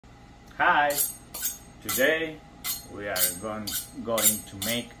Hi! Today we are going to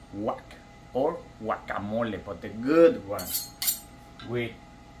make guac or guacamole, but the good one with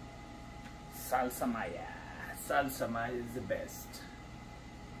Salsa Maya. Salsa Maya is the best.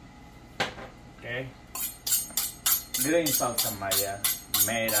 Okay? Green Salsa Maya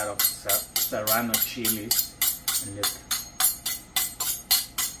made out of serrano chilies. And look,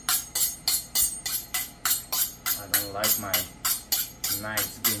 I don't like my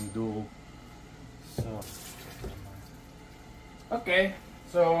knives being dull. So, okay,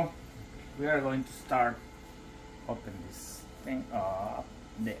 so we are going to start open this thing up.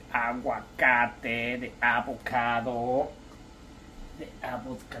 The aguacate, the avocado, the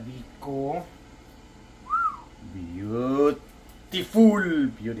avocadico. Beautiful,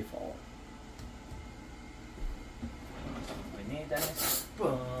 beautiful. We need a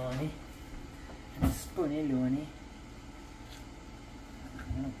spoony, loony.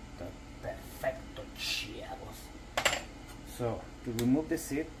 Perfecto, chavos. So, to remove the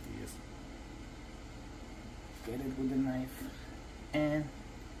seed, you just get it with the knife and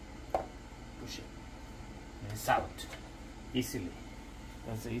push it. And it's out easily.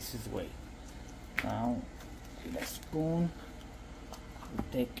 That's the easiest way. Now, with a spoon, we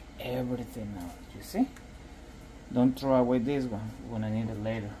take everything out. You see? Don't throw away this one. We're gonna need it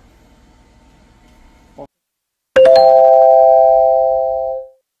later.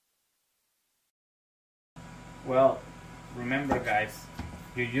 Well, remember guys,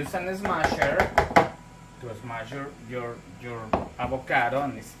 you use an smasher to smash your avocado,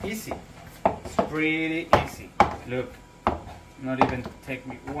 and it's easy. It's pretty easy. Look, not even take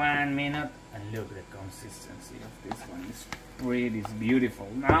me 1 minute, and look the consistency of this one. It's pretty, it's beautiful.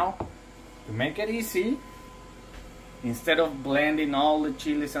 Now, to make it easy, instead of blending all the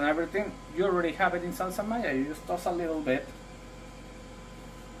chilies and everything, you already have it in Salsa Maya. You just toss a little bit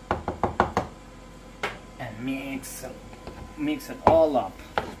and mix it all up.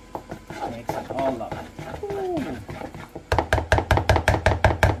 Mix it all up. Ooh.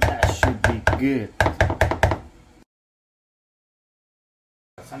 That should be good.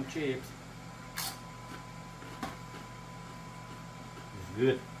 Some chips. It's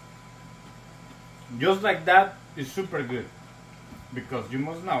good. Just like that is super good, because you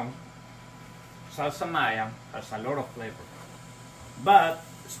must know Salsa Maya has a lot of flavor, but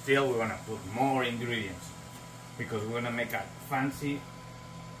still we're gonna put more ingredients because we're gonna make a fancy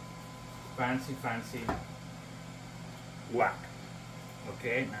guac.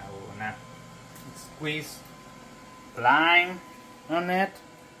 Okay, now we're gonna squeeze lime on it.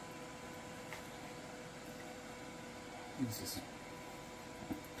 This is,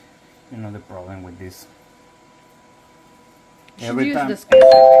 you know, the problem with this. Every time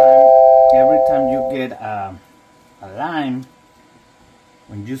you get a lime,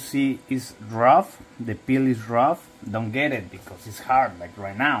 when you see it's rough, the peel is rough, don't get it because it's hard, like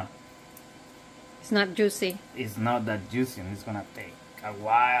right now. It's not juicy. It's not that juicy, and it's gonna take a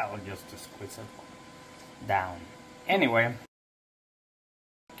while just to squeeze it down. Anyway,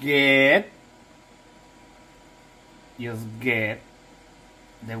 just get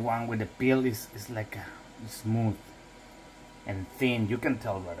the one with the peel is like a smooth and thin. You can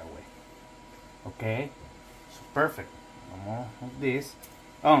tell right away. Okay, so perfect. No more of this.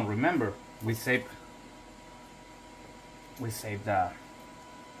 Oh, remember, we saved the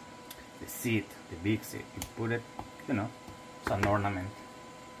seed, the big seed. You put it, you know, it's an ornament.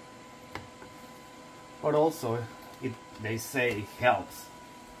 But also, they say it helps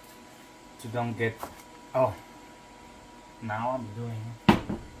to don't get. Oh, now I'm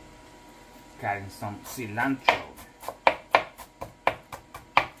cutting some cilantro.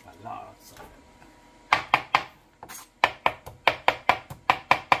 A lot of it.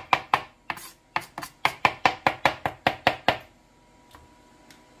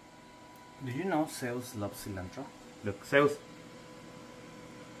 Do you know Zeus loves cilantro? Look, Zeus.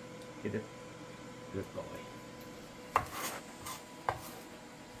 Hit it. Good boy.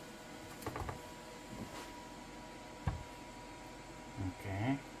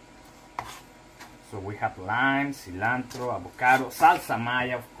 Okay. So we have lime, cilantro, avocado, salsa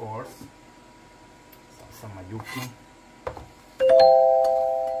Maya, of course. Salsa Mayuki.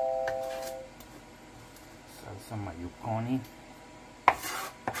 Salsa Mayuconi.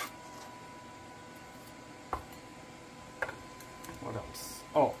 What else?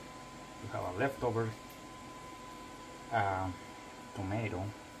 Oh, we have a leftover tomato.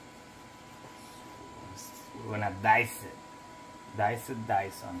 We're gonna dice it. Dice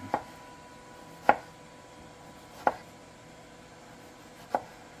on it.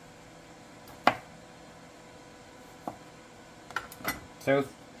 So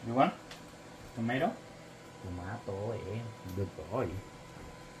You want? Tomato? Tomato, eh? Good boy.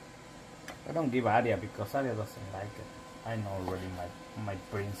 I don't give Aria because Aria doesn't like it. I know already my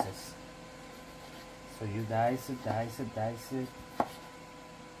princess. So you dice it.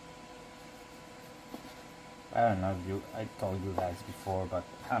 I don't know if I told you guys before, but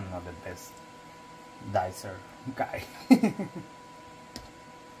I'm not the best dicer guy.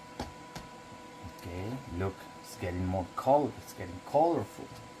 Okay, look, it's getting more color, it's getting colorful,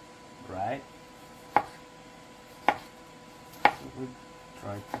 right? So we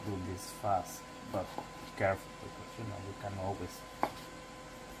try to do this fast, but be careful because you know you can always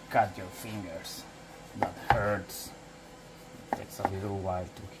cut your fingers. That hurts. It takes a little while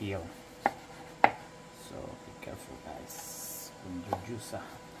to heal. So be careful, guys, when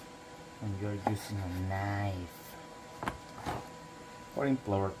you're using a knife, or in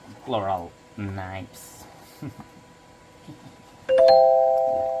plural knives.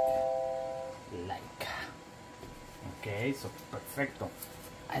 like. Okay, so perfecto.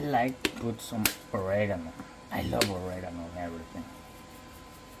 I like to put some oregano. I love oregano and everything.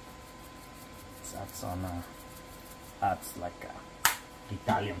 Adds like a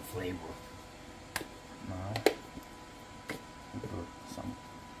Italian flavor. Now put some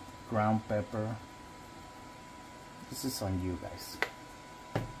ground pepper. This is on you guys.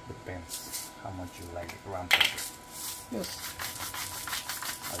 Depends how much you like the ground pepper. Just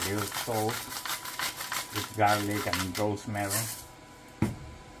a little salt with garlic and rosemary.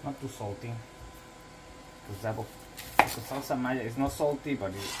 Not too salty. Because salsa Maya is not salty,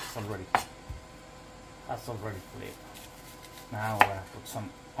 but it's already has already flavor. Now we're gonna put some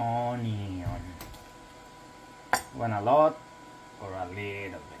onion. Want a lot or a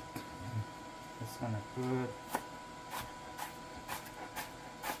little bit? Just gonna put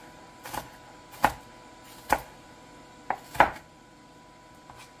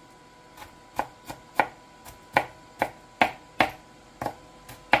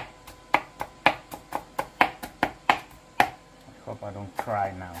I don't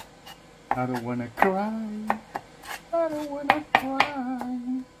cry now. I don't wanna cry. I don't wanna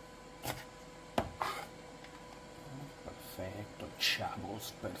cry. Perfecto,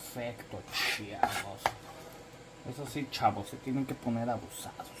 chavos. Perfecto, chavos. Eso sí, chavos, se tienen que poner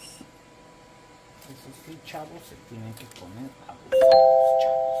abusados. Eso sí, chavos, se tienen que poner abusados,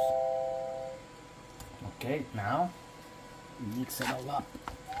 chavos. Okay, now mix it all up.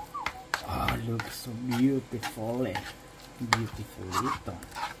 Oh, looks so beautiful. Beautifulito.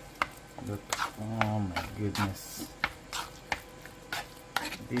 Look, oh my goodness.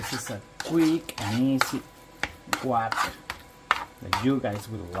 This is a quick and easy guac that you guys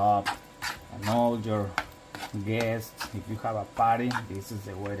will love, and all your guests. If you have a party, this is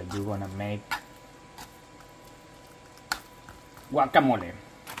the way that you're gonna make guacamole.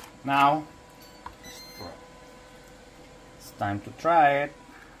 Now it's time to try it.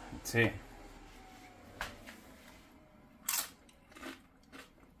 Let's see.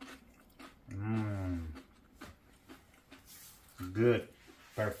 Good.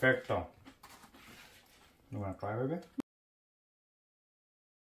 Perfecto. You wanna try, baby?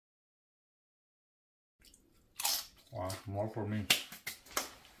 Wow, more for me.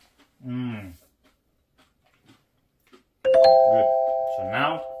 Good. So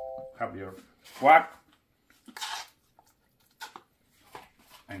now, have your guac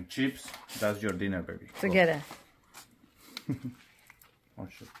and chips. That's your dinner, baby. Together. Oh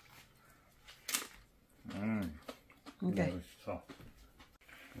shit. Okay. So,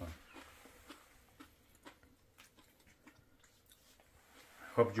 well.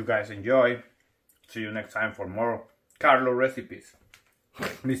 Hope you guys enjoy. See you next time for more Carlo recipes.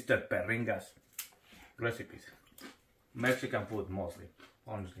 Mr. Perringa's recipes. Mexican food mostly,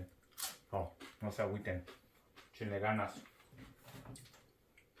 honestly. Oh, no se agüiten. Chile ganas.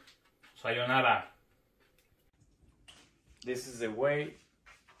 Sayonara. This is the way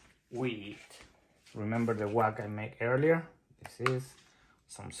we eat. Remember the guac I made earlier? This is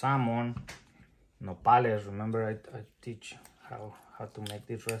some salmon, nopales. Remember I teach how to make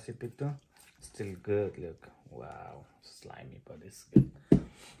this recipe too? Still good, look. Wow, slimy, but it's good.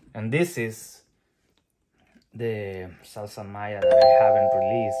 And this is the salsa Maya that I haven't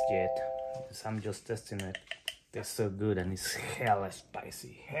released yet, because I'm just testing it. It's so good and it's hella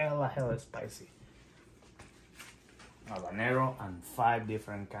spicy. Hella spicy. Habanero and 5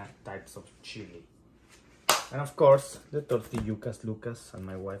 different types of chili. And of course, the tortillucas Lucas, and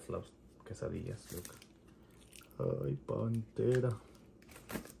my wife loves quesadillas. Look. Ay, pantera.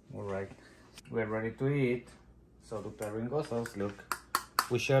 Alright, we're ready to eat. So the perringosos, look.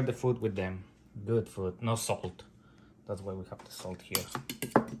 We share the food with them. Good food, no salt. That's why we have the salt here.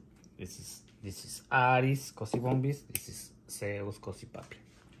 This is Aris Cosi Bombis. This is Zeus Cosi Papi.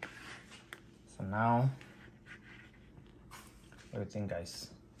 So now, what do you think, guys?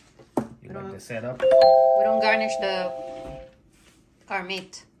 You like the setup? We don't garnish our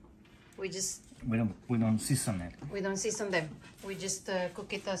meat. We don't season it. We don't season them. We just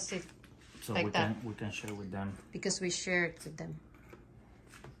cook it as it So like we can share with them. because we share it with them.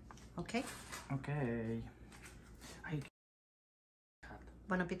 Okay. Okay.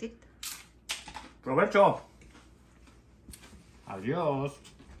 Bon appetit. Provecho. Adiós.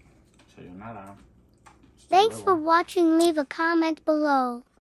 Sayonara. Thanks for watching. Leave a comment below.